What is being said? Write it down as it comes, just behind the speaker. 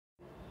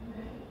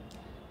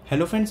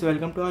Hello friends,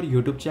 welcome to our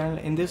YouTube channel.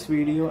 In this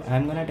video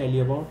I'm gonna tell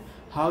you about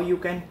how you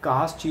can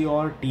cast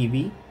your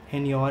TV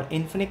in your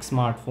Infinix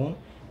smartphone.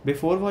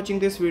 Before watching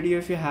this video,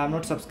 if you have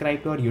not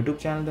subscribed to our YouTube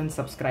channel, then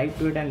subscribe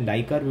to it and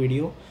like our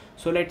video.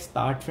 So let's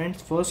start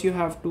friends. First you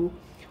have to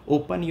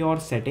open your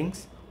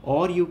settings,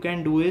 or you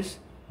can do is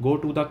go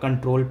to the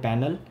control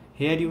panel.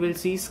 Here you will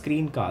see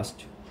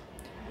screencast.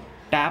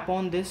 Tap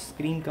on this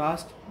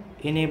screencast,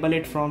 enable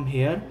it from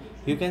here.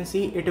 You can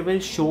see it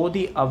will show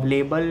the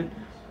available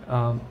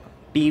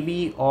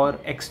TV or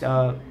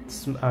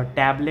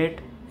tablet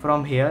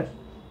from here.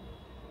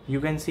 You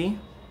can see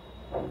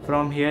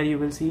from here, you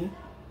will see,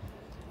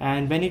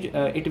 and when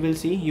it will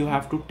see, you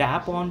have to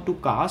tap on to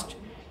cast.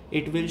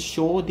 It will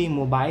show the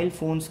mobile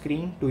phone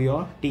screen to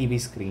your TV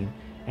screen,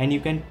 and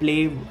you can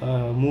play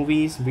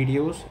movies,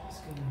 videos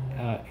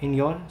in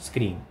your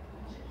screen.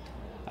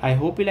 I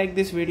hope you like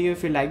this video.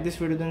 If you like this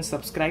video, then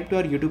subscribe to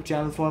our YouTube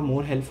channel for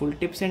more helpful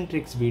tips and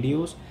tricks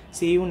videos.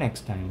 See you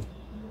next time.